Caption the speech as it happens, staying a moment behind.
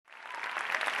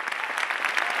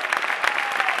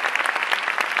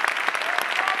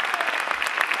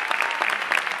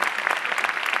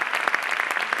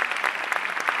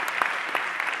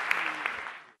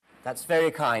That's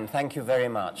very kind. Thank you very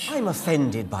much. I'm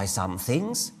offended by some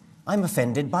things. I'm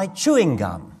offended by chewing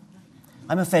gum.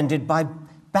 I'm offended by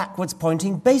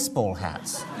backwards-pointing baseball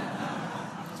hats.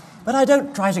 But I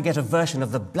don't try to get a version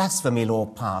of the blasphemy law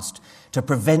passed to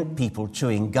prevent people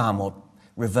chewing gum or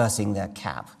reversing their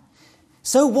cap.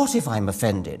 So what if I'm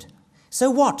offended?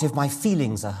 So what if my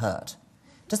feelings are hurt?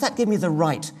 Does that give me the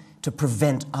right to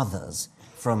prevent others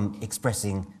from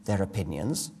expressing their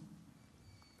opinions?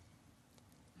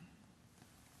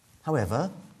 However,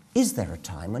 is there a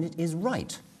time when it is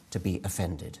right to be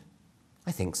offended?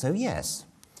 I think so, yes.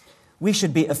 We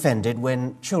should be offended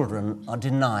when children are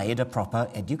denied a proper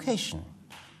education.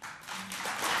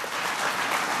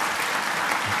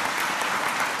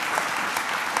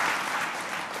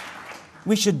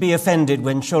 We should be offended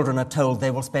when children are told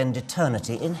they will spend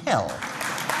eternity in hell.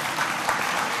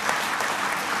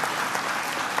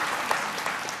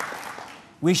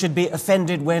 We should be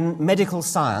offended when medical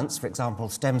science, for example,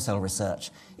 stem cell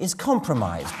research, is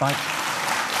compromised by...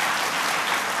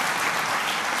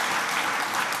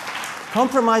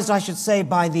 compromised, I should say,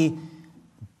 by the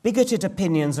bigoted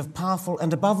opinions of powerful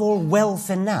and, above all,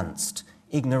 well-financed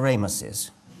ignoramuses.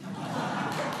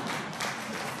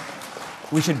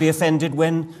 We should be offended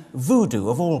when voodoo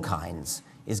of all kinds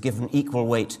is given equal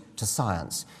weight to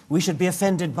science. We should be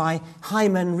offended by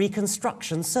hymen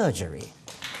reconstruction surgery.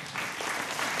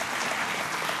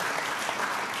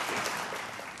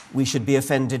 We should be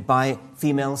offended by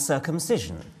female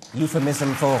circumcision,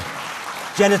 euphemism for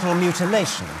genital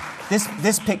mutilation.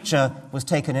 This picture was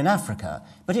taken in Africa,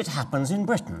 but it happens in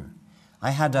Britain.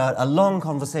 I had a long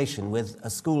conversation with a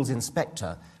school's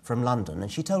inspector from London, and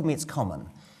she told me it's common.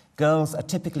 Girls are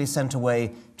typically sent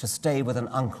away to stay with an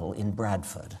uncle in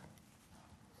Bradford.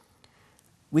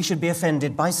 We should be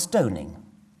offended by stoning.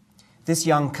 This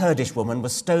young Kurdish woman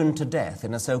was stoned to death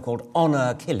in a so-called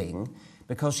honour killing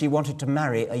because she wanted to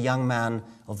marry a young man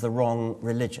of the wrong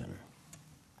religion.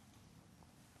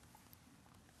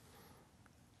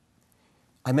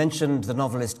 I mentioned the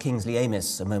novelist Kingsley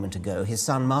Amis a moment ago. His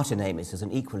son Martin Amis is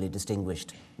an equally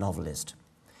distinguished novelist.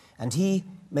 And he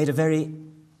made a very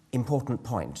important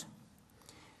point.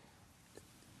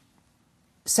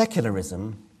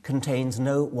 Secularism contains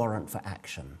no warrant for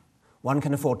action. One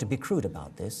can afford to be crude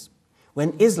about this.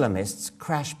 When Islamists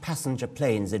crash passenger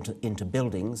planes into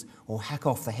buildings or hack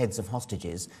off the heads of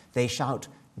hostages, they shout,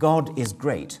 "God is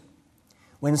great."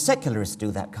 When secularists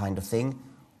do that kind of thing,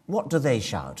 what do they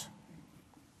shout?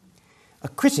 A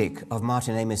critic of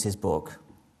Martin Amis's book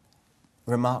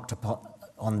remarked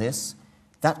on this.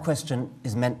 That question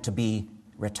is meant to be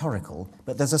rhetorical,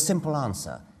 but there's a simple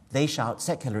answer. They shout,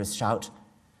 secularists shout,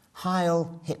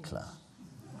 "Heil Hitler."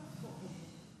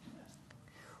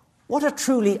 What a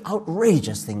truly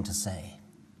outrageous thing to say.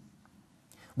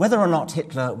 Whether or not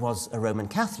Hitler was a Roman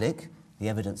Catholic, the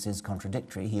evidence is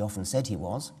contradictory, he often said he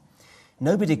was,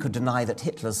 nobody could deny that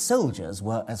Hitler's soldiers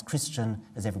were as Christian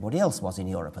as everybody else was in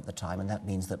Europe at the time, and that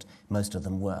means that most of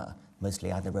them were,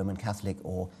 mostly either Roman Catholic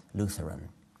or Lutheran.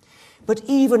 But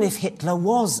even if Hitler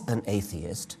was an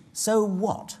atheist, so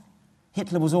what?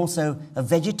 Hitler was also a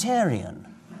vegetarian.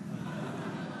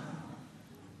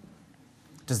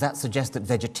 Does that suggest that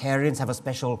vegetarians have a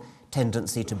special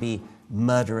tendency to be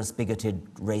murderous, bigoted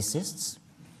racists?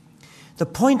 The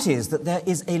point is that there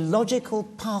is a logical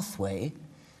pathway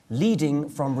leading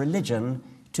from religion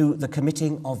to the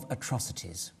committing of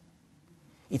atrocities.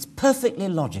 It's perfectly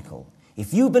logical.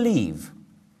 If you believe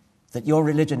that your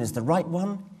religion is the right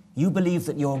one, you believe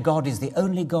that your God is the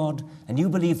only God, and you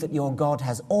believe that your God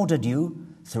has ordered you,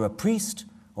 through a priest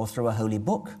or through a holy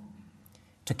book,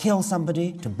 to kill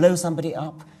somebody, to blow somebody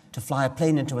up, to fly a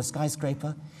plane into a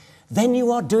skyscraper, then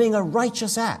you are doing a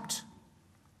righteous act.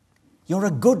 You're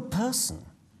a good person.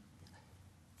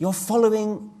 You're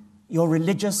following your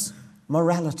religious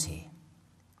morality.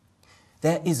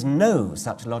 There is no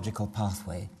such logical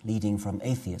pathway leading from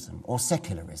atheism or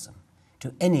secularism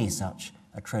to any such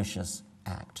atrocious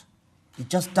act. It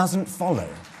just doesn't follow.